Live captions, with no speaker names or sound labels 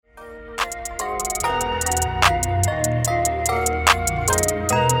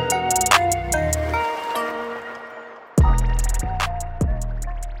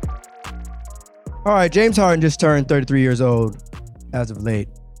All right, James Harden just turned 33 years old as of late.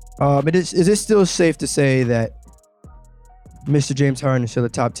 But is it still safe to say that Mr. James Harden is still a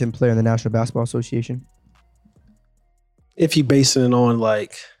top 10 player in the National Basketball Association? If you basing it on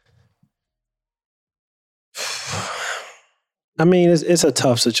like, I mean, it's a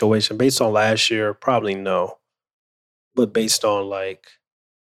tough situation. Based on last year, probably no. But based on like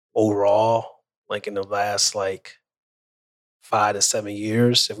overall, like in the last like 5 to 7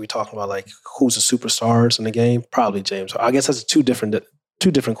 years, if we're talking about like who's the superstars in the game, probably James. I guess that's two different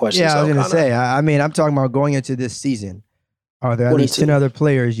questions. Yeah, I was going to say. I mean, I'm talking about going into this season. Are there at least 10 other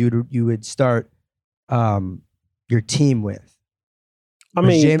players you would start your team with? I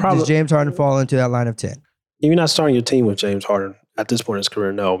mean, does James Harden fall into that line of 10? You're not starting your team with James Harden at this point in his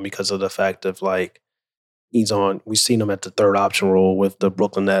career, no, because of the fact of like we've seen him at the third option role with the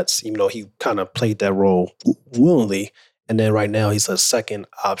Brooklyn Nets, even though he kind of played that role willingly. And then right now he's a second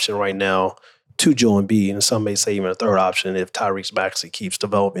option right now to Joel Embiid, and some may say even a third option if Tyrese Maxey keeps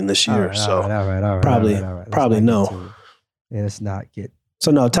developing this year. All right. Probably no. Yeah, let's not get.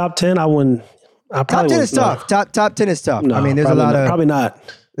 So no, top 10, I wouldn't. Top 10 is tough. Top 10 is tough. No, I mean, there's probably not.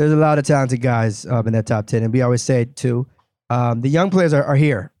 There's a lot of talented guys in that top 10, and we always say it too. The young players are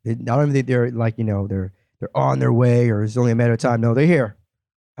here. I don't even think they're like they're on their way or it's only a matter of time. No, they're here.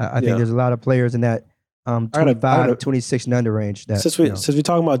 I think there's a lot of players in that 25, 26 and under range. That since we're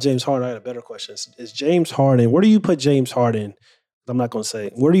talking about James Harden, I had a better question. Is James Harden? Where do you put James Harden? I'm not going to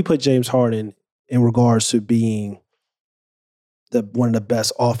say. Where do you put James Harden in regards to being one of the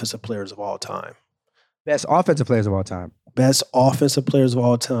best offensive players of all time? Best offensive players of all time. Best offensive players of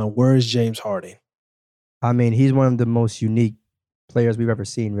all time. Where is James Harden? I mean, he's one of the most unique players we've ever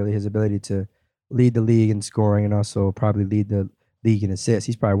seen, really. His ability to lead the league in scoring and also probably lead the league in assists.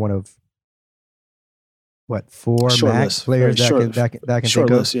 He's probably one of, 4 max players that can short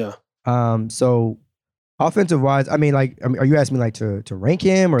think list, of. Yeah. So offensive wise, I mean, like, are you asking me like to rank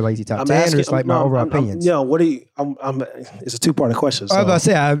him or like is he top 10 or just like my overall opinions? What do you? It's a two-part question. So I was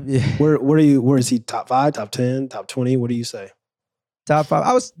about to say, where is he? Top 5, top 10, top 20? What do you say? Top 5.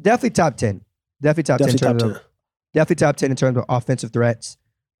 I was definitely top 10. Definitely top 10 in terms of offensive threats.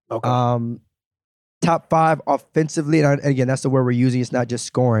 Okay. Top 5 offensively, and again, that's the word we're using. It's not just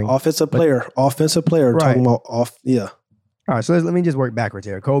scoring. Offensive player. Right. Talking about yeah. All right, so let me just work backwards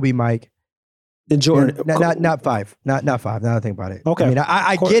here. Kobe, Mike, and Jordan. Not 5. Not 5. Now I think about it. Okay. I mean,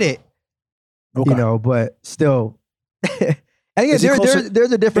 I get it. Okay. But still, and again,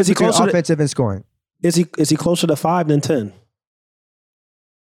 there's a difference between offensive and scoring. Is he closer to 5 than 10?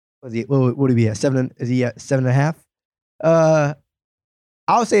 What would he be at? 7? Is he at 7.5?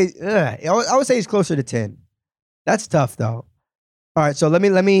 I would say he's closer to 10. That's tough though. All right, so let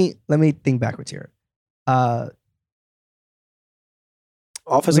me think backwards here.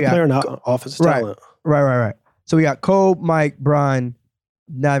 Offensive player, not offensive talent. Right. So we got Kobe, Mike, Bron.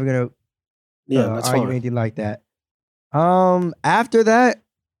 Not even gonna that's argue fine. anything like that. After that.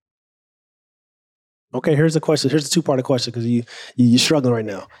 Okay, here's the question. Here's the two-part question because you're struggling right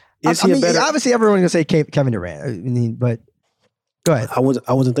now. Obviously, everyone's gonna say Kevin Durant. I mean, but go ahead. I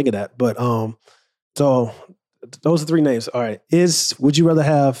wasn't thinking that, but so those are 3 names. All right, would you rather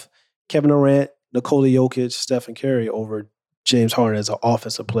have Kevin Durant, Nikola Jokic, Stephen Curry over James Harden as an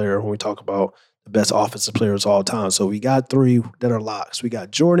offensive player when we talk about the best offensive players of all time? So we got 3 that are locks. We got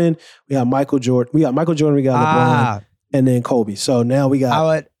Jordan, we got Michael Jordan, we got LeBron, and then Kobe. So now we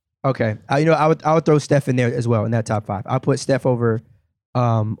got. I would throw Steph in there as well in that top 5. I'll put Steph over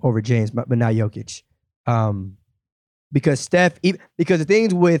James, but not Jokic. Because the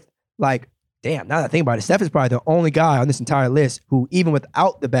things with like, damn, now that I think about it, Steph is probably the only guy on this entire list who, even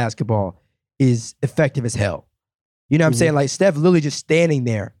without the basketball, is effective as hell. You know what I'm saying? Like Steph literally just standing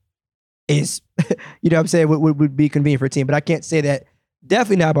there is, you know what I'm saying, would be convenient for a team. But I can't say that.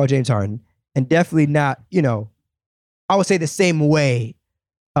 Definitely not about James Harden, and definitely not, I would say the same way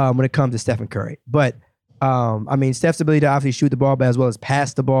when it comes to Stephen Curry. But I mean, Steph's ability to obviously shoot the ball, but as well as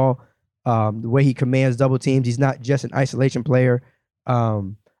pass the ball. The way he commands double teams, he's not just an isolation player. I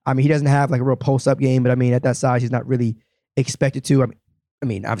mean, he doesn't have like a real post-up game, but I mean, at that size, he's not really expected to. I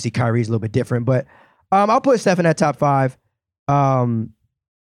mean, obviously Kyrie's a little bit different, but I'll put Steph in that top 5.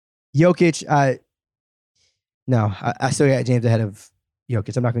 Jokic, I still got James ahead of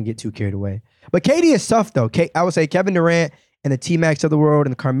Jokic. I'm not going to get too carried away. But KD is tough, though. I would say Kevin Durant and the T-Macs of the world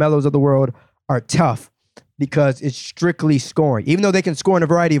and the Carmelos of the world are tough because it's strictly scoring. Even though they can score in a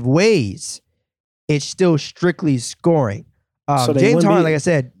variety of ways, it's still strictly scoring. James Harden, like I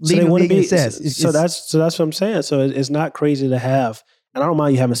said, leading the league in assists. So that's what I'm saying. So it's not crazy to have, and I don't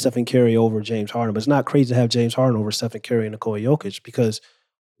mind you having Stephen Curry over James Harden, but it's not crazy to have James Harden over Stephen Curry and Nikola Jokic because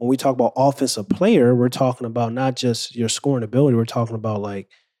when we talk about offensive player, we're talking about not just your scoring ability. We're talking about like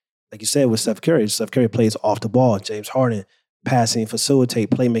you said with Steph Curry. Steph Curry plays off the ball. James Harden, passing, facilitate,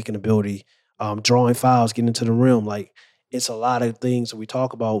 playmaking ability, drawing fouls, getting into the rim. Like, it's a lot of things that we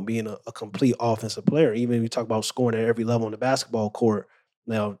talk about being a complete offensive player. Even if we talk about scoring at every level on the basketball court,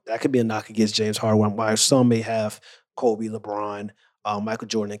 now that could be a knock against James Harden, while some may have Kobe, LeBron, Michael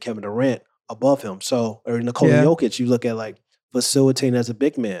Jordan, and Kevin Durant above him. So, or Nikola Jokic, you look at like facilitating as a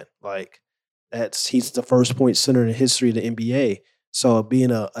big man. Like, he's the first point center in the history of the NBA. So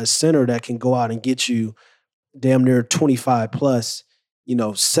being a center that can go out and get you damn near 25 plus,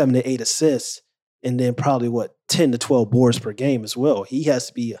 7 to 8 assists, and then probably 10 to 12 boards per game as well. He has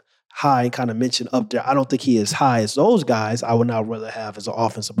to be high and kind of mentioned up there. I don't think he is high as those guys. I would not rather have as an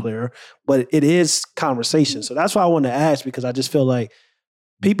offensive player, but it is conversation. So that's why I wanted to ask, because I just feel like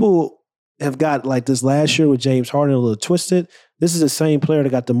people have got like this last year with James Harden a little twisted. This is the same player that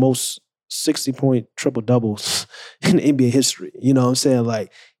got the most 60-point triple doubles in NBA history. You know what I'm saying?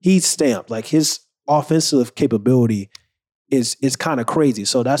 Like, he's stamped. Like, his offensive capability is kind of crazy.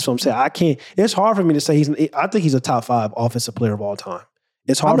 So that's what I'm saying. It's hard for me to say I think he's a top 5 offensive player of all time.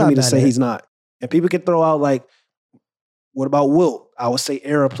 It's hard for me to say he's not. And people can throw out like, what about Wilt? I would say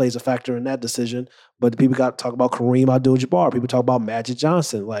era plays a factor in that decision. But people got to talk about Kareem Abdul-Jabbar. People talk about Magic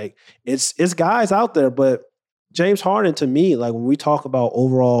Johnson. Like, it's guys out there. But James Harden, to me, like, when we talk about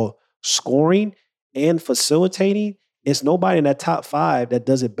overall scoring and facilitating, it's nobody in that top 5 that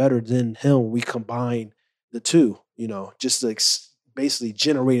does it better than him. We combine the two, just like basically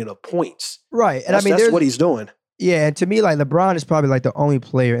generating of points. Right. And that's what he's doing. Yeah. And to me, like, LeBron is probably like the only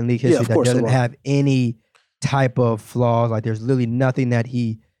player in league history that doesn't have any type of flaws. Like, there's literally nothing that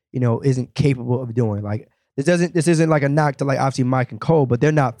he, isn't capable of doing. Like, this isn't like a knock to like obviously Mike and Cole, but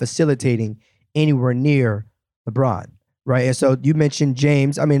they're not facilitating anywhere near LeBron. Right. And so you mentioned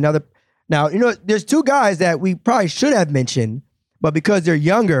James. I mean, now, there's 2 guys that we probably should have mentioned, but because they're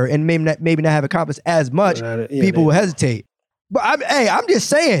younger and maybe not have accomplished as much, people will hesitate. But I'm just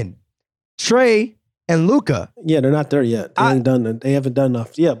saying, Trae and Luka. Yeah, they're not there yet. They haven't done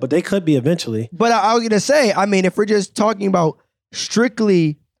enough yet, but they could be eventually. But I was going to say, I mean, if we're just talking about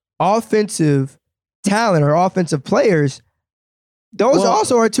strictly offensive talent or offensive players, those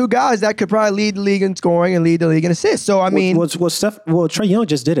also are 2 guys that could probably lead the league in scoring and lead the league in assists. So I mean, Trae Young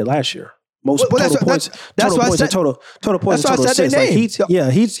just did it last year. Most total points, total points, total assists. Like,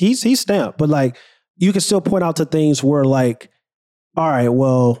 he's stamped. But like, you can still point out to things where like, all right,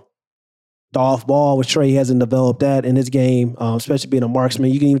 well, the off ball with Trae, he hasn't developed that in his game, especially being a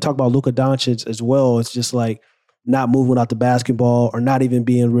marksman. You can even talk about Luka Doncic as well. It's just like not moving out the basketball or not even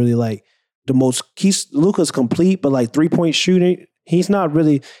being really like the most. Luka's complete, but like 3-point shooting. He's not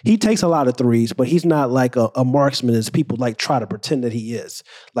really, he takes a lot of threes, but he's not like a marksman as people like try to pretend that he is.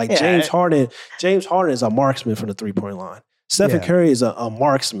 Like James Harden is a marksman from the 3-point line. Stephen Curry is a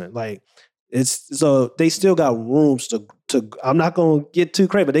marksman. Like, so they still got rooms to I'm not going to get too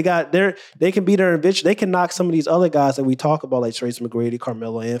crazy, but they can be there eventually. They can knock some of these other guys that we talk about, like Tracy McGrady,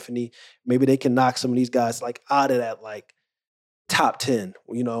 Carmelo Anthony. Maybe they can knock some of these guys like out of that like top 10,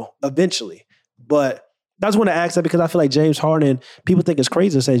 eventually. But I just want to ask that because I feel like James Harden, people think it's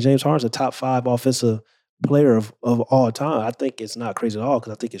crazy to say James Harden's a top 5 offensive player of all time. I think it's not crazy at all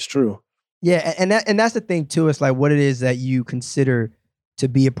because I think it's true. Yeah, and that's the thing too. It's like what it is that you consider to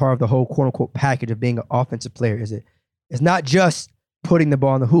be a part of the whole quote unquote package of being an offensive player. It's not just putting the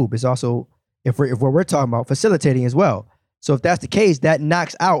ball in the hoop. It's also if we're talking about facilitating as well. So if that's the case, that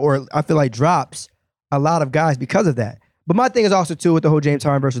knocks out or I feel like drops a lot of guys because of that. But my thing is also too with the whole James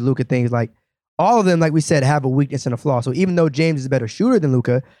Harden versus Luka thing is like all of them, like we said, have a weakness and a flaw. So even though James is a better shooter than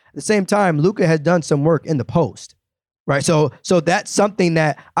Luka, at the same time, Luka has done some work in the post, right? So that's something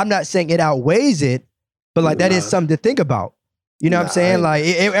that I'm not saying it outweighs it, but like that is something to think about. You know what I'm saying? Like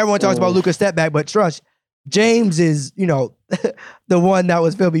everyone talks about Luka's step back, but trust, James is, the one that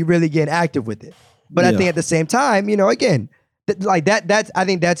was Phil be really getting active with it. But I think at the same time, again, I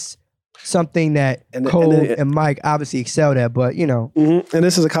think that's something that Cole and Mike obviously excelled at, but And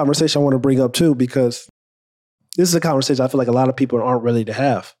this is a conversation I want to bring up too, because this is a conversation I feel like a lot of people aren't ready to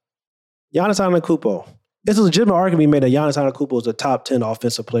have. Giannis Antetokounmpo. It's a legitimate argument made that Giannis Antetokounmpo is a top 10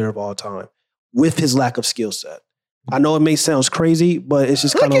 offensive player of all time with his lack of skill set. I know it may sound crazy, but it's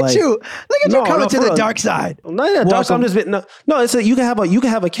just kind of like look at you coming to the dark side. No, dark side. It's you can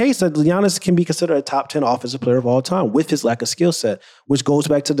have a case that Giannis can be considered a top 10 offensive player of all time with his lack of skill set, which goes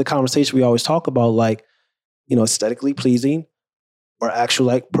back to the conversation we always talk about, like aesthetically pleasing or actual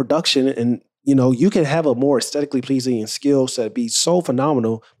like production, and you can have a more aesthetically pleasing skill set be so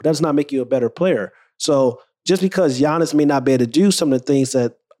phenomenal, but that does not make you a better player. So just because Giannis may not be able to do some of the things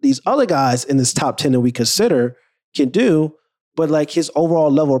that these other guys in this top 10 that we consider can do, but like his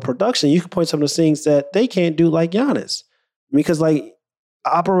overall level of production, you can point some of those things that they can't do like Giannis. Because like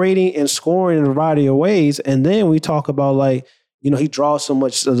operating and scoring in a variety of ways, and then we talk about like, he draws so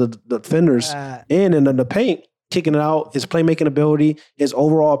much of the defenders in and in the paint, kicking it out, his playmaking ability, his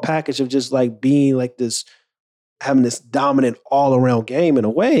overall package of just like being like this, having this dominant all-around game in a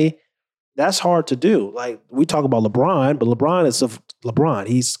way, that's hard to do. Like we talk about LeBron, but LeBron is LeBron.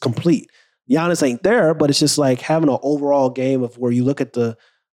 He's complete. Giannis ain't there, but it's just like having an overall game of where you look at the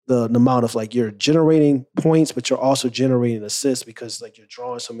amount of like you're generating points, but you're also generating assists because like you're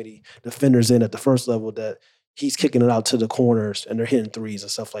drawing so many defenders in at the first level that he's kicking it out to the corners and they're hitting threes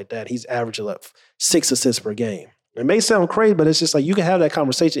and stuff like that. He's averaging like 6 assists per game. It may sound crazy, but it's just like you can have that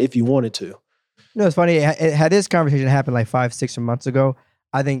conversation if you wanted to. It's funny. Had this conversation happened like 5-6 months ago,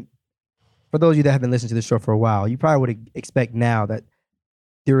 I think for those of you that have been listening to the show for a while, you probably would expect now that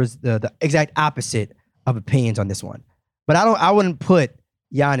there is the exact opposite of opinions on this one. But I wouldn't put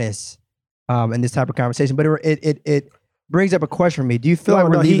Giannis in this type of conversation. But it brings up a question for me. Do you feel like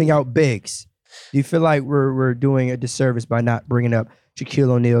we're leaving out bigs? Do you feel like we're doing a disservice by not bringing up Shaquille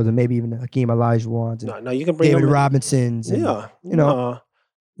O'Neal's and maybe even Hakeem Olajuwon's and no, you can bring David Robinson's? And,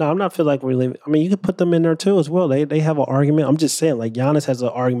 No, I'm not feel like we're leaving. I mean, you can put them in there too as well. They have an argument. I'm just saying, like Giannis has an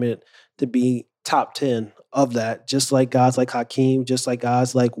argument to be top 10 of that, just like guys like Hakeem, just like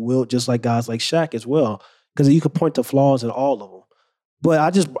guys like Wilt, just like guys like Shaq as well. Because you could point to flaws in all of them. But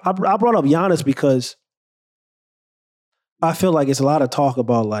I brought up Giannis because I feel like it's a lot of talk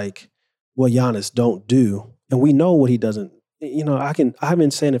about like what Giannis don't do, and we know what he doesn't. I've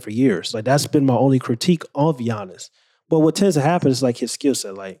been saying it for years. Like that's been my only critique of Giannis. But what tends to happen is like his skill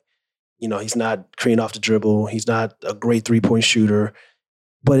set. Like, he's not creating off the dribble. He's not a great 3-point shooter.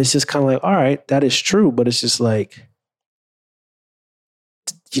 But it's just kind of like, all right, that is true. But it's just like,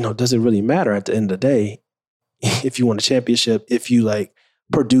 does it really matter at the end of the day if you won a championship, if you like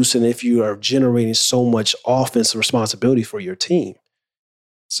producing, if you are generating so much offensive responsibility for your team?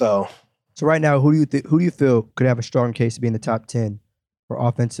 So right now, who do you feel could have a strong case to be in the top 10 for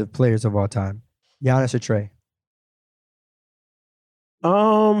offensive players of all time? Giannis or Trey?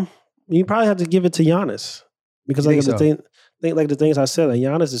 You probably have to give it to Giannis because the things I said, like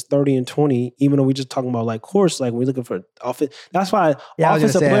Giannis is 30 and 20, even though we just talking about like course, like we're looking for offense. That's why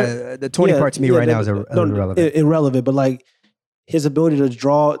offensive player, the 20 part to me right now is irrelevant. Irrelevant, but like his ability to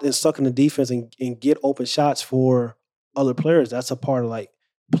draw and suck in the defense and get open shots for other players, that's a part of like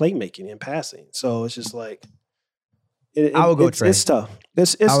playmaking and passing. So it's just like I will go Trey. It's tough.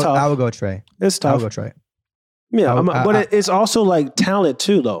 It's tough. I will go Trey. It's tough. I will go Trey. Yeah, but it's also like talent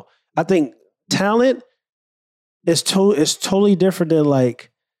too, though. I think talent is totally different than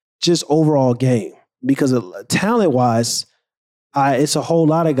like just overall game because talent wise, it's a whole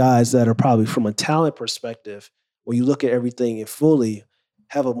lot of guys that are probably from a talent perspective, when you look at everything and fully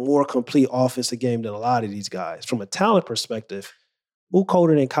have a more complete offensive game than a lot of these guys. From a talent perspective, who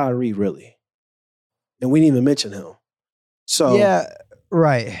colder than Kyrie really? And we didn't even mention him. So yeah,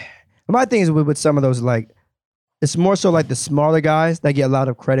 right. My thing is with some of those like. It's more so like the smaller guys that get a lot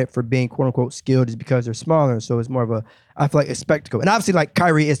of credit for being quote unquote skilled is because they're smaller. So it's more of I feel like a spectacle. And obviously like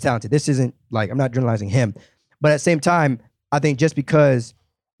Kyrie is talented. This isn't like, I'm not generalizing him. But at the same time, I think just because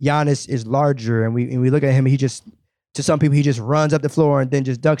Giannis is larger and we look at him, he just, to some people, he just runs up the floor and then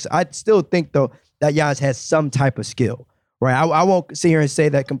just ducks. I still think though that Giannis has some type of skill, right? I won't sit here and say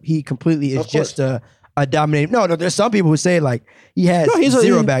that he completely is just a dominating. No, there's some people who say like he has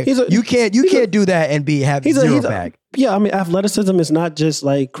zero bag. You can't do that and have zero bag. Yeah, I mean, athleticism is not just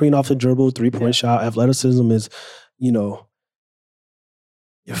like creating off the dribble, 3-point shot. Athleticism is, your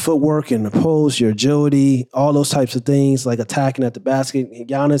footwork and the pose, your agility, all those types of things, like attacking at the basket.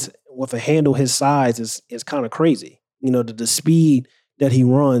 Giannis, with a handle his size, is kind of crazy. The speed that he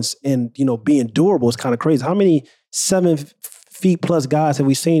runs and, being durable is kind of crazy. How many 7 feet plus guys have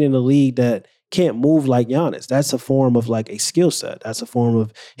we seen in the league that can't move like Giannis? That's a form of like a skill set. That's a form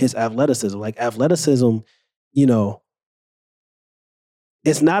of his athleticism. Like athleticism,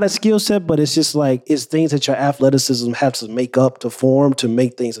 it's not a skill set, but it's just like, it's things that your athleticism has to make up to form to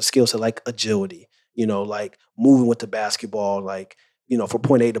make things a skill set, like agility, like moving with the basketball, like, from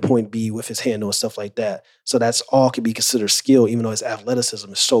point A to point B with his handle and stuff like that. So that's all can be considered skill, even though his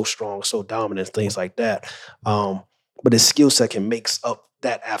athleticism is so strong, so dominant, things like that. But his skill set can make up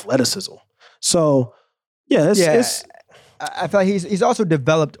that athleticism. So, I feel like he's also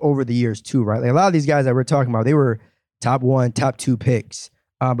developed over the years too, right? Like a lot of these guys that we're talking about, they were top 1, top 2 picks.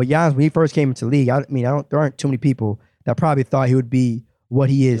 But Giannis, when he first came into the league, there aren't too many people that probably thought he would be what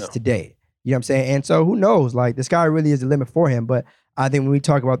he is today. You know what I'm saying? And so who knows? Like the sky really is the limit for him. But I think when we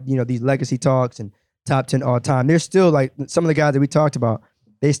talk about, these legacy talks and top 10 all time, there's still like some of the guys that we talked about,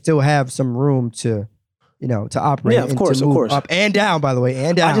 they still have some room to, to operate. Yeah, of course, to move up and down, by the way,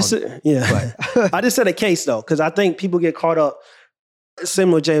 and down. I just said a case though, because I think people get caught up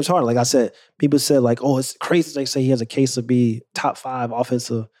similar to James Harden. Like I said, people said like, oh, it's crazy they say he has a case to be top 5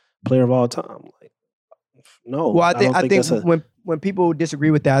 offensive player of all time. Like, no. Well, I think when people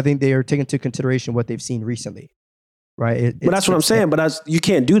disagree with that, I think they are taking into consideration what they've seen recently, right? But that's what I'm saying. But you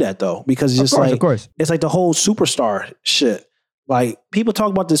can't do that though, because it's just of course. It's like the whole superstar shit. Like people talk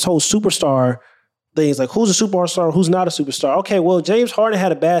about this whole superstar things, like who's a superstar, who's not a superstar. Okay, well, James Harden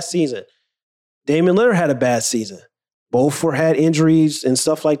had a bad season. Damian Lillard had a bad season. Both had injuries and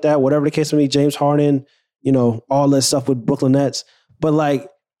stuff like that. Whatever the case may be, James Harden, all that stuff with Brooklyn Nets. But like,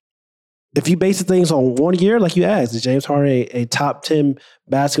 if you base the things on 1 year, like you asked, is James Harden a top 10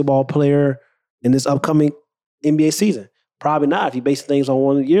 basketball player in this upcoming NBA season? Probably not. If you base things on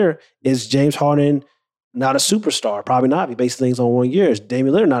 1 year, is James Harden not a superstar? Probably not. If you base things on 1 year, is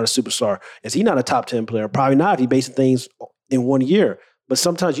Damian Lillard not a superstar? Is he not a top 10 player? Probably not. If you base things in 1 year. But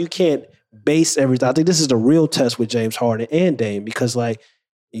sometimes you can't base everything. I think this is the real test with James Harden and Dame, because like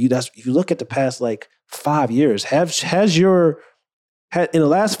if you look at the past like 5 years, in the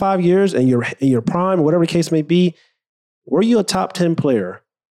last 5 years and in your prime, whatever the case may be, were you a top 10 player?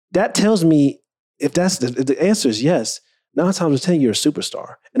 That tells me if the answer is yes, 9 times out of 10 you're a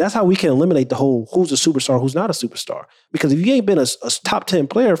superstar. And that's how we can eliminate the whole who's a superstar, who's not a superstar. Because if you ain't been a top 10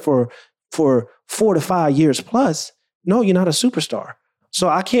 player for 4 to 5 years plus, no, you're not a superstar. So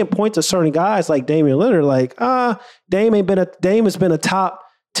I can't point to certain guys like Damian Lillard, like, Dame has been a top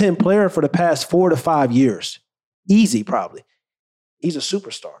 10 player for the past 4 to 5 years. Easy, probably. He's a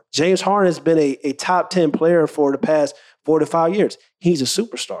superstar. James Harden has been a top 10 player for the past 4 to 5 years. He's a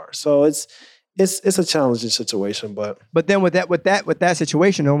superstar. So it's a challenging situation, but then with that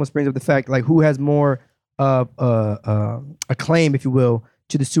situation, it almost brings up the fact like who has more of a claim, if you will,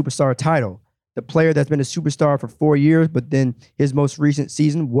 to the superstar title. The player that's been a superstar for 4 years, but then his most recent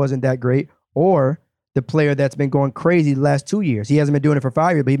season wasn't that great, or the player that's been going crazy the last 2 years. He hasn't been doing it for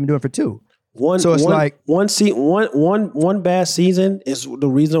 5 years, but he's been doing it for 2. One bad season is the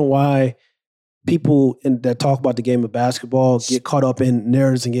reason why people that talk about the game of basketball get caught up in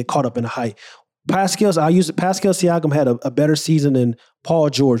narratives and get caught up in the hype. Pascal Siakam had a better season than Paul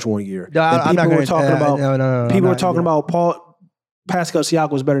George 1 year. People were talking about Pascal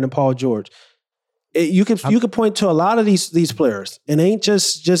Siakam was better than Paul George. You could point to a lot of these players, and it ain't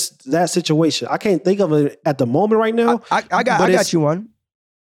just that situation. I can't think of it at the moment right now. I got you one.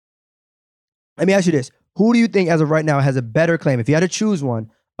 Let me ask you this: who do you think, as of right now, has a better claim, if you had to choose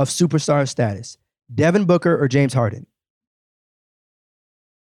one, of superstar status? Devin Booker or James Harden?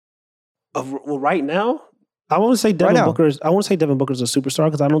 Right now, I want to say Devin Booker's a superstar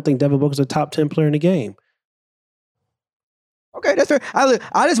because I don't think Devin Booker's a top 10 player in the game. Okay, that's fair.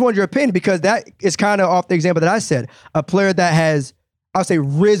 I just wanted your opinion because that is kind of off the example that I said. A player that has, I'll say,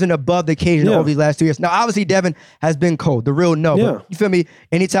 risen above the occasion over these last 2 years. Now, obviously, Devin has been cold, the real no. Yeah. But you feel me?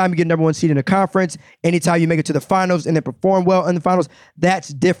 Anytime you get number 1 seed in a conference, anytime you make it to the finals and then perform well in the finals, that's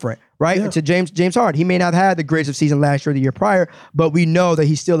different, right? Yeah. To James Harden, he may not have had the greatest of season last year or the year prior, but we know that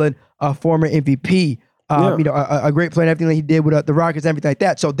he's still a former MVP. A great player and everything that he did with the Rockets and everything like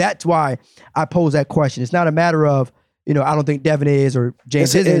that. So that's why I pose that question. It's not a matter of, I don't think Devin is or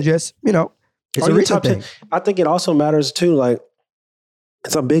James isn't. Just, it's a recent thing. I think it also matters too, like,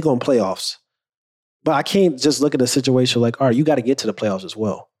 because I'm big on playoffs. But I can't just look at a situation like, all right, you got to get to the playoffs as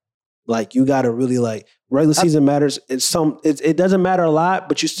well. Like, you got to really, like, regular season matters. It doesn't matter a lot,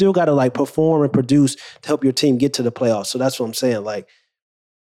 but you still got to, like, perform and produce to help your team get to the playoffs. So that's what I'm saying. Like,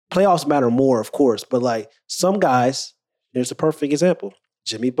 playoffs matter more, of course. But, like, some guys, here's a perfect example.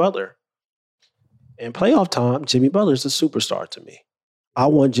 Jimmy Butler. In playoff time, Jimmy Butler is a superstar to me. I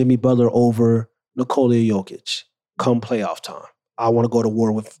want Jimmy Butler over Nikola Jokic come playoff time. I want to go to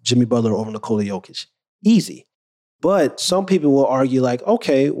war with Jimmy Butler over Nikola Jokic. Easy. But some people will argue like,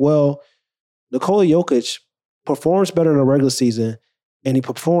 okay, well, Nikola Jokic performs better in the regular season and he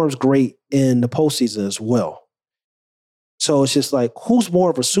performs great in the postseason as well. So it's just like, who's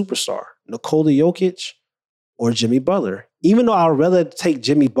more of a superstar, Nikola Jokic or Jimmy Butler? Even though I'd rather take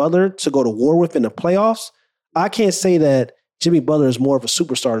Jimmy Butler to go to war with in the playoffs, I can't say that Jimmy Butler is more of a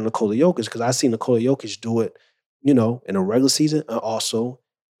superstar than Nikola Jokic because I've seen Nikola Jokic do it, in the regular season and also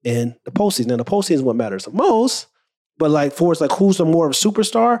in the postseason. Now, the postseason is what matters the most, but like for it's like who's the more of a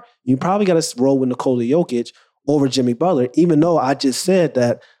superstar, you probably got to roll with Nikola Jokic over Jimmy Butler, even though I just said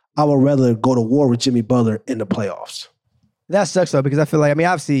that I would rather go to war with Jimmy Butler in the playoffs. That sucks though, because I feel like,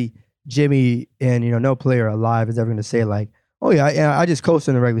 obviously, Jimmy and no player alive is ever going to say like, oh yeah, I just coasted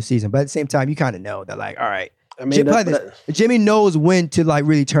in the regular season. But at the same time, you kind of know that like, all right, I mean, Jimmy knows when to like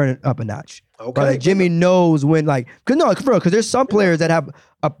really turn it up a notch. Okay. Like, Jimmy knows when like, because there's some players that have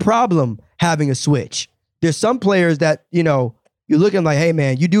a problem having a switch. There's some players that you're looking like, hey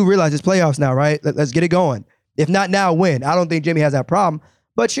man, you do realize it's playoffs now, right? Let's get it going. If not now, when? I don't think Jimmy has that problem.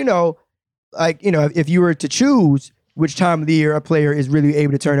 But if you were to choose which time of the year a player is really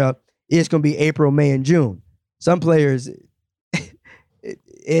able to turn up, it's going to be April, May, and June. Some players, it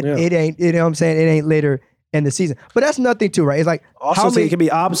ain't. You know what I'm saying? It ain't later in the season. But that's nothing too, right? It's like also it can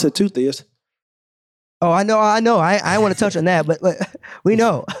be opposite too, Theus. Oh, I know. I want to touch on that, but we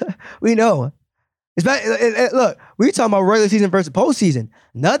know, we know. Look, we talking about regular season versus postseason.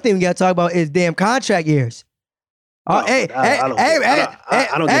 Nothing we got to talk about is damn contract years. Everybody's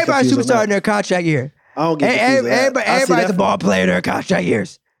superstar in their contract year. I don't get everybody's a ball player in their contract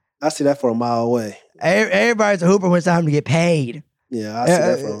years. I see that for a mile away. Everybody's a hooper when it's time to get paid. Yeah, I see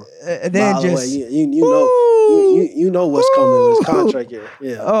that from a then mile just, away. You know what's coming with his contract year.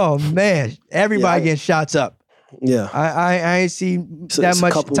 Yeah. Oh man, everybody getting shots up. Yeah. I ain't seen that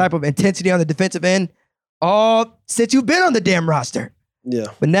much type of intensity on the defensive end all since you've been on the damn roster. Yeah.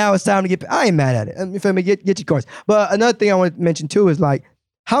 But now it's time to get. I ain't mad at it. You feel me? Get your course. But another thing I want to mention too is like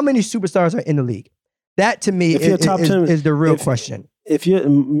how many superstars are in the league. That to me is the real question. If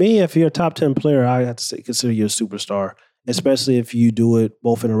you're a top 10 player, I have to say consider you a superstar, especially if you do it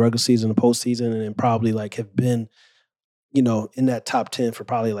both in the regular season and the postseason, and then probably like have been, in that top 10 for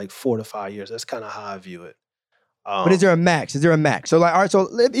probably like 4 to 5 years. That's kind of how I view it. But is there a max? So like, all right. So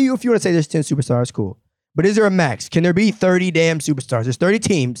if you want to say there's 10 superstars, cool. But is there a max? Can there be 30 damn superstars? There's 30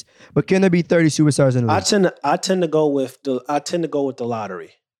 teams, but can there be 30 superstars in the league? I tend to go with the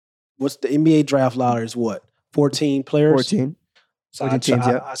lottery. What's the NBA draft lottery is what? 14 players? 14.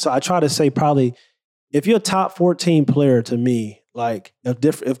 So I try to say probably if you're a top 14 player to me, like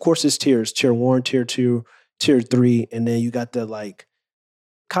of course it's tiers, tier 1, tier 2, tier 3, and then you got the like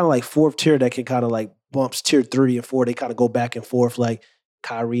kind of like fourth tier that can kind of like bumps tier 3 and 4. They kind of go back and forth like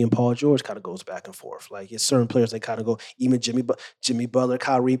Kyrie and Paul George kind of goes back and forth. Like it's certain players they kind of go, even Jimmy Butler,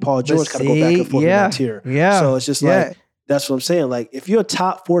 Kyrie, Paul George kind of go back and forth in that tier. Yeah. So it's just like, that's what I'm saying. Like if you're a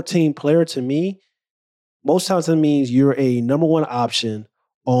top 14 player to me, most times it means you're a number one option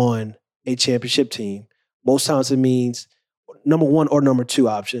on a championship team. Most times it means number one or number two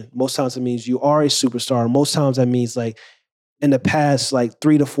option. Most times it means you are a superstar. Most times that means like in the past like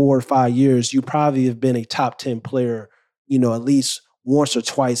 3 to 4 or 5 years, you probably have been a top 10 player, at least once or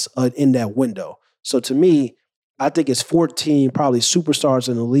twice in that window. So to me, I think it's 14 probably superstars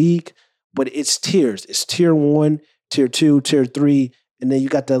in the league, but it's tiers. It's tier 1, tier 2, tier 3, and then you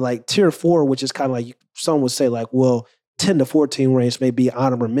got the like tier 4, which is kind of like some would say like, well, 10 to 14 range may be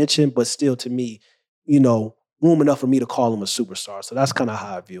honorable mention, but still to me, room enough for me to call him a superstar. So that's kind of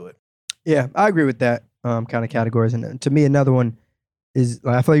how I view it. Yeah, I agree with that kind of categories. And to me, another one is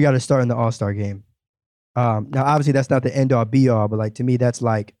like, I feel like you got to start in the All-Star game. Now, obviously, that's not the end-all, be-all, but like to me, that's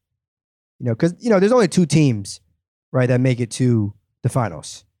like, because, there's only 2 teams, right, that make it to the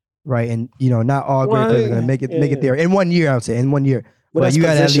finals, right? And, not all great players are going to make it there. In 1 year, I would say, in 1 year. But you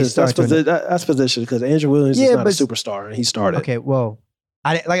got to at least start. That's position because Andrew Williams is not a superstar, and he started. Okay, well,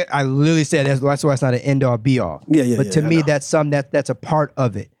 I literally said that's why it's not an end-all, be-all. Yeah. But to me, that's a part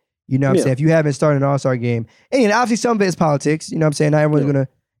of it. You know what I'm saying? If you haven't started an All-Star game, and obviously some of it is politics, you know what I'm saying? Not everyone's going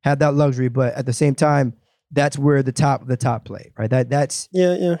to have that luxury, but at the same time, that's where the top play, right? That's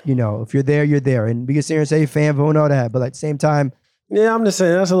if you're there, you're there. And we can sit here and say fan vote and all that, but at the same time. Yeah, I'm just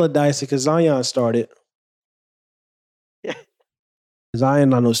saying that's a little dicey because Zion started. Zion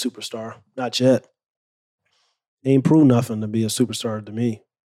not no superstar. Not yet. He ain't proved nothing to be a superstar to me.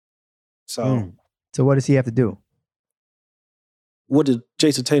 So what does he have to do? What did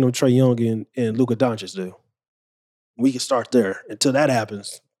Jason Tatum, Trae Young, and Luka Doncic do? We can start there. Until that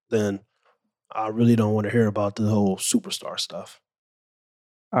happens, then I really don't want to hear about the whole superstar stuff.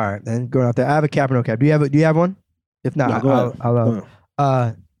 All right, then going out there. I have a cap or no cap. Do you have one? If not, I'll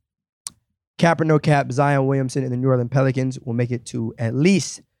cap or no cap, Zion Williamson and the New Orleans Pelicans will make it to at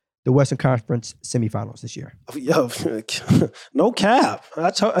least the Western Conference semifinals this year. Yo, no cap.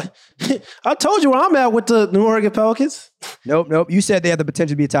 I told you where I'm at with the New Orleans Pelicans. Nope. You said they have the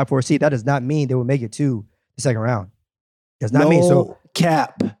potential to be a top 4 seed. That does not mean they will make it to the second round. Does not mean so.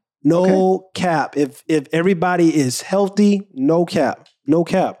 Cap. No cap. If everybody is healthy, no cap. No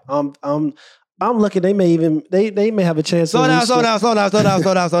cap. I'm looking. They may have a chance. Slow down. Yeah,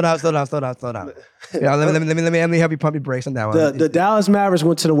 let me help you pump your brakes on that one. The Dallas Mavericks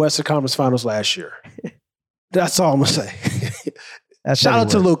went to the Western Conference Finals last year. That's all I'm gonna say. Shout out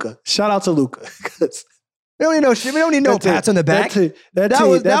to Luka. Shout out to Luka. We don't need no pats on the back.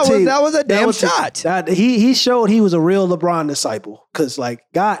 That was a damn shot. He showed he was a real LeBron disciple. Because, like,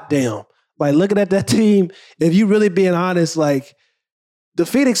 goddamn, like looking at that team, if you really being honest, like the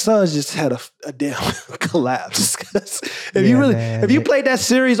Phoenix Suns just had a damn collapse. If you played that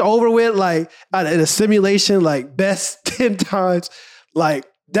series over with, like in a simulation, like best 10 times, like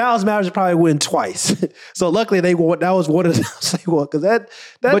Dallas Mavericks probably win twice. So luckily they won. That was one of the times they won because that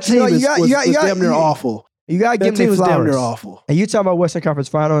team was damn near awful. You gotta give me flowers. Damn near awful. And you talking about Western Conference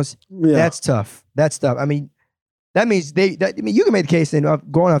Finals? Yeah. That's tough. I mean, that means you can make the case and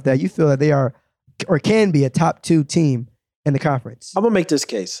going off that you feel that they are or can be a top 2 team in the conference. I'm gonna make this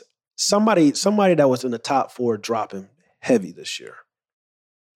case. Somebody that was in the top 4 dropping heavy this year.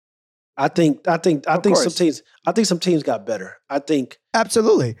 I think some teams got better. I think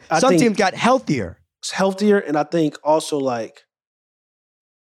absolutely. Some teams got healthier. And I think also like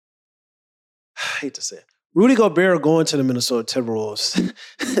I hate to say it. Rudy Gobert going to the Minnesota Timberwolves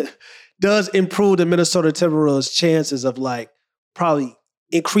does improve the Minnesota Timberwolves' chances of like probably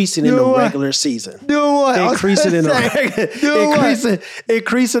increasing in the regular season. Do what? Increasing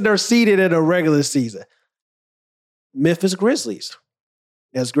their seeding in the regular season. Memphis Grizzlies.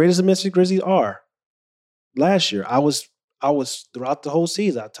 As great as the Memphis Grizzlies are, last year I was throughout the whole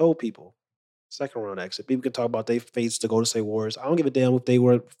season. I told people second round exit. People can talk about they faced the Golden State Warriors. I don't give a damn if they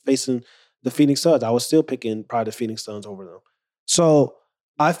were facing the Phoenix Suns. I was still picking probably the Phoenix Suns over them. So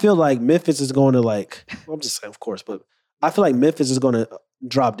I feel like Memphis is going to I'm just saying, of course, but I feel like Memphis is going to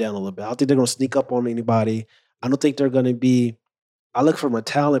drop down a little bit. I don't think they're going to sneak up on anybody. I don't think they're going to be. I look from a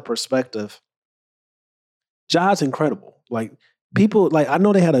talent perspective. Ja's incredible. Like people, like I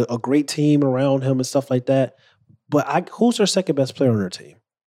know they had a great team around him and stuff like that. But who's their second best player on their team?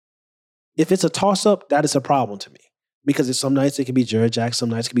 If it's a toss up, that is a problem to me. Because some nights it can be Jared Jackson, some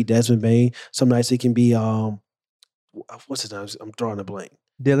nights it can be Desmond Bain, some nights it can be what's his name? I'm drawing a blank.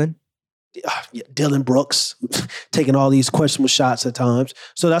 Dylan? Yeah, Dylan Brooks taking all these questionable shots at times.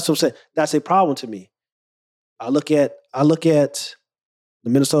 So that's what I'm saying. That's a problem to me. I look at the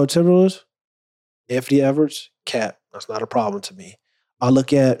Minnesota Timberwolves, Anthony Edwards, Cat. That's not a problem to me. I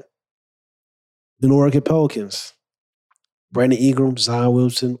look at the New Orleans Pelicans, Brandon Ingram, Zion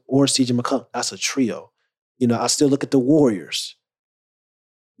Williamson, or CJ McCollum. That's a trio. You know, I still look at the Warriors.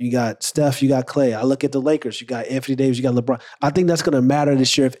 You got Steph, you got Clay. I look at the Lakers. You got Anthony Davis, you got LeBron. I think that's going to matter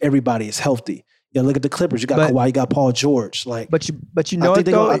this year if everybody is healthy. You know, look at the Clippers. You got Kawhi, you got Paul George. Like, but you know, I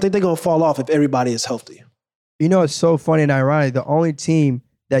think they're going to fall off if everybody is healthy. You know, it's so funny and ironic. The only team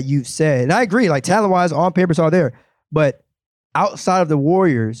that you've said, and I agree, like talent-wise, on paper, it's all there. But outside of the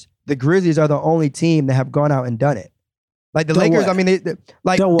Warriors, the Grizzlies are the only team that have gone out and done it. Like the Lakers, I mean,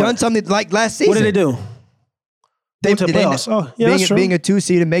 they done something like last season. What did they do? They went to playoffs. Being a 2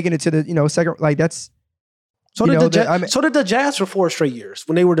 seed and making it to the second, like that's. So did the Jazz for 4 straight years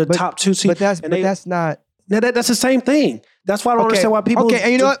when they were the top 2 seed. But that's not. That's the same thing. That's why I don't understand why people. Okay,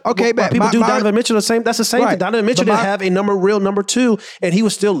 and you know what? Okay, why people do Donovan Mitchell the same. That's the same thing. Donovan Mitchell didn't have a real number 2, and he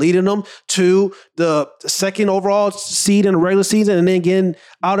was still leading them to the second overall seed in the regular season, and then getting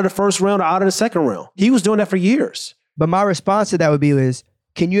out of the first round or out of the second round. He was doing that for years. But my response to that would be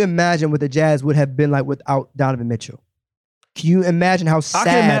can you imagine what the Jazz would have been like without Donovan Mitchell? Can you imagine how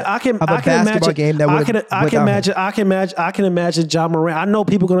sad of a basketball game that would have been? I can imagine Ja Morant. I know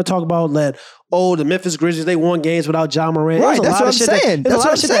people are going to talk about that. Oh, the Memphis Grizzlies, they won games without Ja Morant. Right, that's what I'm saying. There's a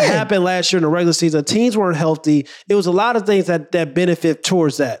lot of shit that happened last year in the regular season. Teams weren't healthy. It was a lot of things that benefit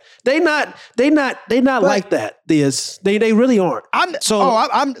towards that. They not like that. They really aren't. I did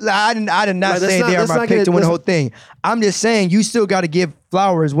not say they are my pick to win the whole thing. I'm just saying you still got to give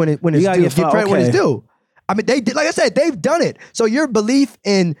flowers when it's due. Give credit when it's due. I mean, they did, like I said, they've done it. So your belief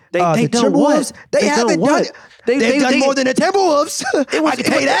in the Timberwolves, they haven't done it. They've done more than the Timberwolves. I can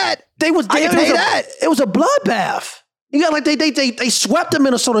tell you that. It was a bloodbath. You got they swept the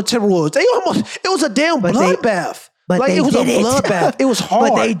Minnesota Timberwolves. It was a damn bloodbath. It was a bloodbath. It was hard.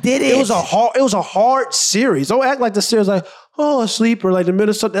 But they did it. It was a hard series. Don't act like the series like, a sleeper, like the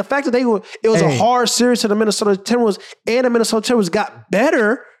Minnesota. The fact that it was a hard series to the Minnesota Timberwolves, and the Minnesota Timberwolves got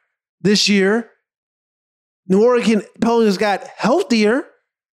better this year. New Orleans Pelicans got healthier.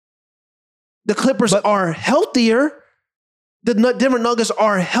 The Clippers are healthier. The Denver Nuggets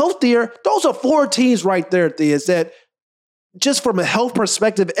are healthier. Those are 4 teams right there, Theus, that just from a health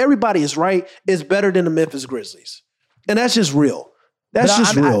perspective, everybody is right, is better than the Memphis Grizzlies. And that's just real. That's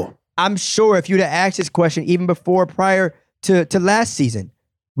just real. I'm sure if you'd have asked this question even prior to last season,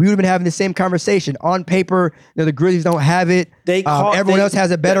 we would have been having the same conversation. On paper, the Grizzlies don't have it. Everyone else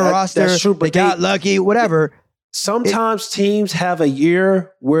has a better roster. That's true, but they got lucky, whatever. sometimes teams have a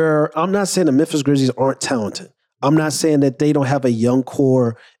year where I'm not saying the Memphis Grizzlies aren't talented. I'm not saying that they don't have a young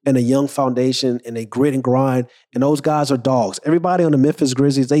core and a young foundation and a grit and grind, and those guys are dogs. Everybody on the Memphis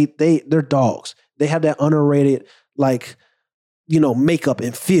Grizzlies, they're dogs. They have that underrated, like, makeup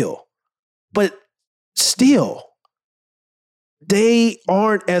and feel. But still, they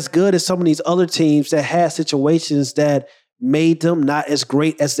aren't as good as some of these other teams that had situations that made them not as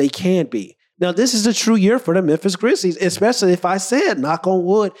great as they can be. Now, this is a true year for the Memphis Grizzlies, especially if I said, knock on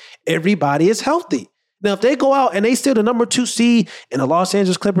wood, everybody is healthy. Now, if they go out and they still the number 2 seed and the Los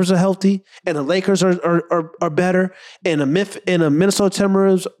Angeles Clippers are healthy and the Lakers are better and the Minnesota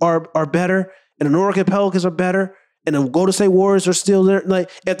Timberwolves are better and the New York Pelicans are better and the Golden State Warriors are still there, like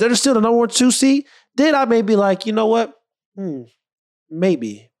if they're still the number 2 seed, then I may be like, you know what?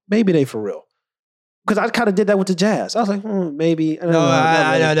 Maybe they for real. Because I kind of did that with the Jazz. I was like, maybe.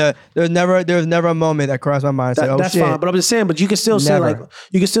 No. There's never a moment that crossed my mind. That's fine. But I'm just saying, but you can still say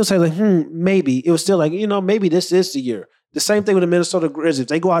maybe. It was still like, maybe this is the year. The same thing with the Minnesota Grizzlies. If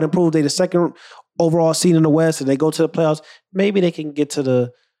they go out and prove they're the second overall seed in the West and they go to the playoffs, maybe they can get to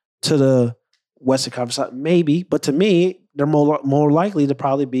the Western Conference. Maybe. But to me, they're more likely to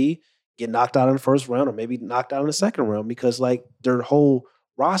probably get knocked out in the first round or maybe knocked out in the second round because like their whole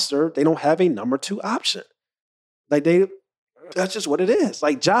roster, they don't have a number 2 option. Like that's just what it is.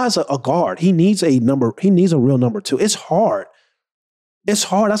 Like Ja's a guard. He needs a real number 2. It's hard.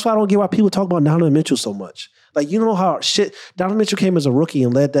 That's why I don't get why people talk about Donovan Mitchell so much. Like, you know how Donovan Mitchell came as a rookie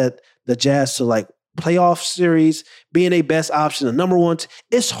and led the Jazz to like playoff series, being a best option, the number 1.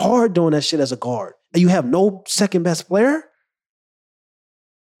 It's hard doing that shit as a guard. And you have no second best player.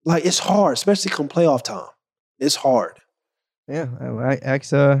 Like it's hard, especially come playoff time. It's hard. Yeah,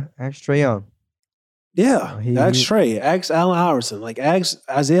 ask Trae Young. Yeah, ask Trae, ask Allen Iverson, like ask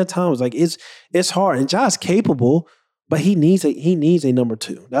Isaiah Thomas. Like it's hard, and Ja's capable, but he needs a number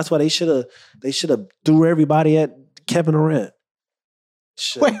 2. That's why they should have threw everybody at Kevin Durant.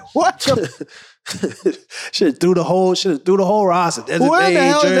 Wait, what? Should have threw the whole roster. Where the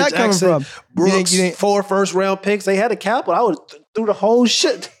hell is that coming from? Brooks, 4 first-round picks. They had a capital. I would have threw the whole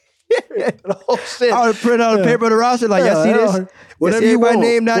shit. The whole shit. I would have printed out a paper of the roster like, see this? Whatever you want.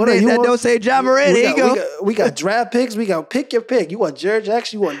 Name, not name. That don't say Ja Morant. Here you go. We got draft picks. We got pick your pick. You want Jared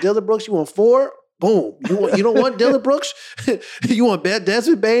Jackson? You want Dillon Brooks? You want 4? Boom. You don't want Dillon Brooks? You want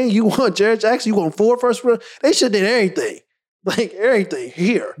Desmond Bain? You want Jared Jackson? You want 4 first round? They should have did everything. Like everything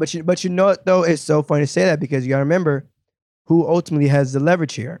here. But you know what though? It's so funny to say that because you gotta remember who ultimately has the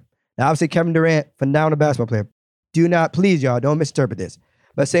leverage here. Now obviously Kevin Durant, phenomenal basketball player. Do not, please y'all, don't misinterpret this.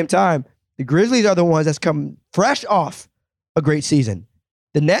 But at the same time, the Grizzlies are the ones that's come fresh off a great season.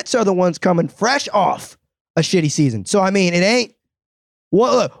 The Nets are the ones coming fresh off a shitty season. So I mean, it ain't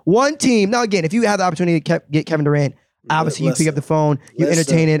one team. Now again, if you have the opportunity to get Kevin Durant, obviously you pick up the phone, you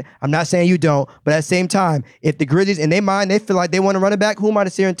entertain it. I'm not saying you don't, but at the same time, if the Grizzlies in their mind, they feel like they want to run it back, who am I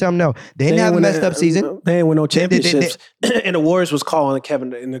to sit here and tell them no? They didn't have a messed up season. They ain't win no championships. And the Warriors was calling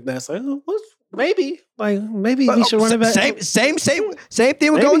Kevin in the Nets like, maybe he should run it back. Same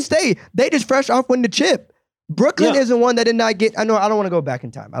thing with Golden State. They just fresh off winning the chip. Brooklyn is the one that did not get. I know I don't want to go back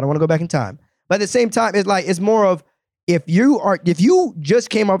in time. But at the same time, it's more of if you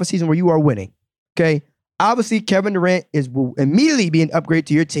just came off a season where you are winning, okay. Obviously, Kevin Durant will immediately be an upgrade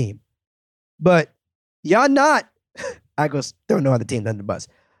to your team. But y'all not, I don't know how the team's under the bus.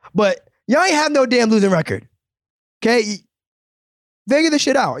 But y'all ain't have no damn losing record. Okay? Figure this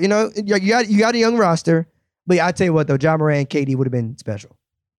shit out. You know, you got a young roster. But I tell you what, though, Ja Morant and KD would have been special.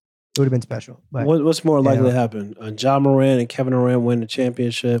 It would have been special. But, what's more likely to happen? Ja Morant and Kevin Durant win the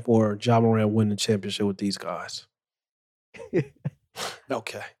championship or Ja Morant win the championship with these guys?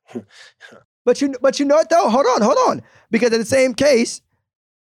 Okay. But you know what though? Hold on. Because in the same case,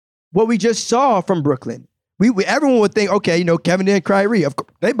 what we just saw from Brooklyn, everyone would think, okay, you know, Kevin and Kyrie, of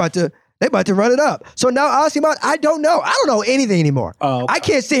course, they about to run it up. So now honestly, I don't know. I don't know anything anymore. Oh, okay. I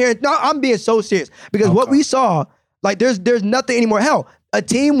can't sit here. No, I'm being so serious because what we saw, like there's nothing anymore. Hell, a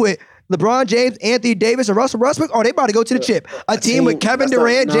team with LeBron James, Anthony Davis, and Russell Westbrook, they about to go to the chip. A team with Kevin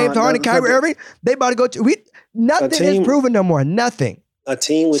Durant, James Harden, and Kyrie Irving, they about to go to. Nothing is proven no more. Nothing. A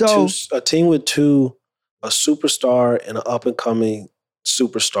team with a superstar and an up and coming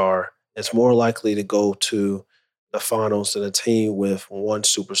superstar is more likely to go to the finals than a team with one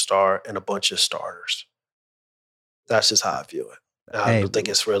superstar and a bunch of starters. That's just how I view it. I don't think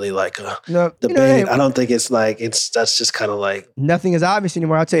it's really like a debate. I don't think it's like that's just kind of like nothing is obvious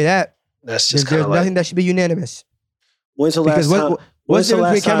anymore. I'll tell you that. That's just there's nothing that should be unanimous. When's the last time? What's the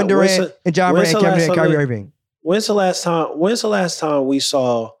difference between Kevin Durant and Ja Morant and Kevin and Kyrie Irving? When's the last time we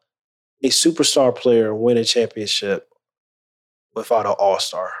saw a superstar player win a championship without an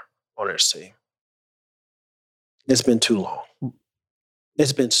all-star on their team. It's been too long.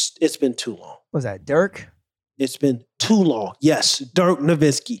 It's been too long. Was that Dirk? It's been too long. Yes, Dirk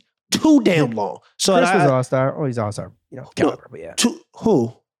Nowitzki. Too damn long. So Chris was all-star. Oh, he's all-star. Caliber, but yeah. Who?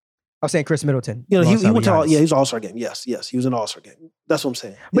 I was saying Chris Middleton. He went to he's all-star game. Yes, he was an all-star game. That's what I'm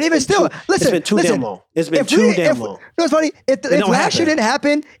saying. But even still, listen. It's been too damn long. It's been too damn long. You know what's funny? If last year didn't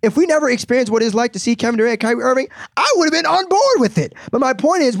happen, if we never experienced what it's like to see Kevin Durant and Kyrie Irving, I would have been on board with it. But my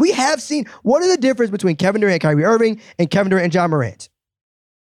point is, we have seen, what is the difference between Kevin Durant and Kyrie Irving and Kevin Durant and John Morant?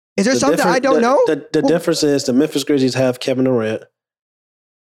 Is there something I don't know? The difference is the Memphis Grizzlies have Kevin Durant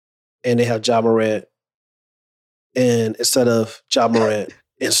and they have John Morant, and instead of John Morant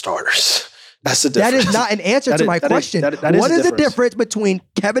and starters. That's the difference. That is not an answer to my question. What is the difference between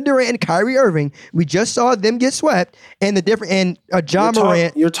Kevin Durant and Kyrie Irving? We just saw them get swept, and the different and John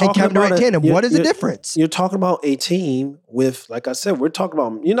Morant and Kevin Durant tandem. What is the difference? You're talking about a team with, like I said, we're talking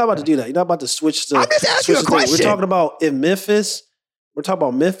about. You're not about to do that. You're not about to switch the. I'm just asking you a question. We're talking about if Memphis. We're talking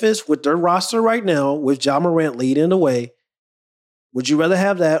about Memphis with their roster right now, with John Morant leading the way. Would you rather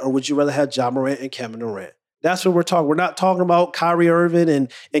have that, or would you rather have John Morant and Kevin Durant? That's what we're talking. We're not talking about Kyrie Irving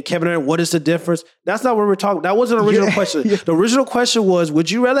and Kevin Durant. What is the difference? That's not what we're talking. That wasn't the original question. The original question was, would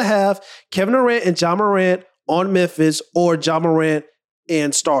you rather have Kevin Durant and John Morant on Memphis or John Morant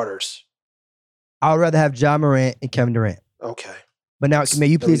and starters? I would rather have John Morant and Kevin Durant. Okay. But now, may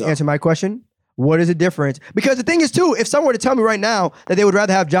you please answer my question? What is the difference? Because the thing is, too, if someone were to tell me right now that they would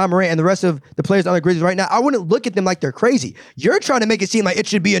rather have John Morant and the rest of the players on the Grizzlies right now, I wouldn't look at them like they're crazy. You're trying to make it seem like it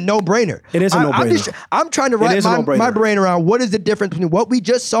should be a no-brainer. It is a no-brainer. I'm trying to wrap my brain around what is the difference between what we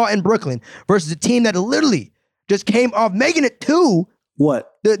just saw in Brooklyn versus a team that literally just came off making it to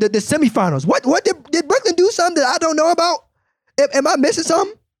what? The semifinals. What did Brooklyn do something that I don't know about? Am I missing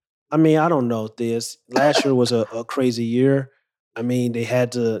something? I mean, I don't know this. Last year was a crazy year. I mean, they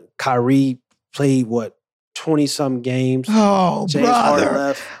had to Kyrie played 20-some games. Oh, James brother.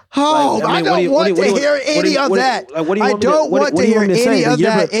 Left. Oh, I don't want to hear any of that. I don't want to hear any of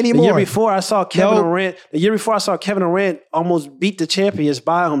that anymore. The year before, I saw Kevin Durant almost beat the champions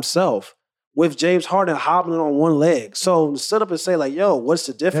by himself with James Harden hobbling on one leg. So to sit up and say like, yo, what's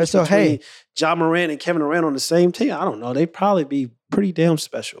the difference between John Morant and Kevin Durant on the same team? I don't know. They'd probably be pretty damn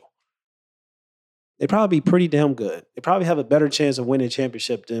special. They'd probably be pretty damn good. They probably have a better chance of winning a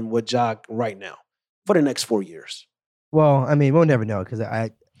championship than what Ja right now for the next 4 years. Well, I mean, we'll never know because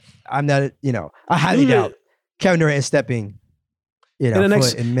I'm not, I highly doubt Kevin Durant is stepping, in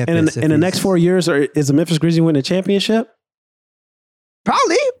Memphis. In the next 4 years, is the Memphis Grizzlies win a championship?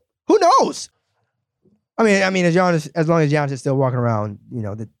 Probably. Who knows? I mean, as long as Giannis is still walking around,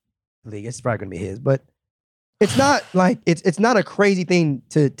 the league, it's probably gonna be his. But it's not like it's not a crazy thing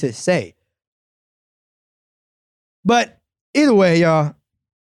to say. But either way, y'all,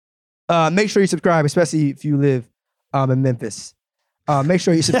 make sure you subscribe, especially if you live in Memphis. Make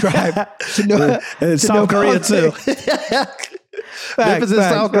sure you subscribe to South Korea too. Memphis is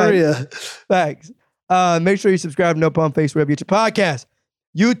South Korea. Thanks. Make sure you subscribe to No Pump Fakes wherever you get your podcast.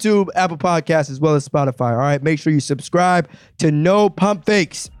 YouTube, Apple Podcasts, as well as Spotify. All right. Make sure you subscribe to No Pump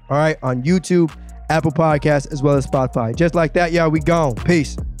Fakes. All right. On YouTube, Apple Podcasts, as well as Spotify. Just like that, y'all, we gone.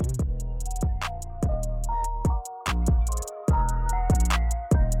 Peace.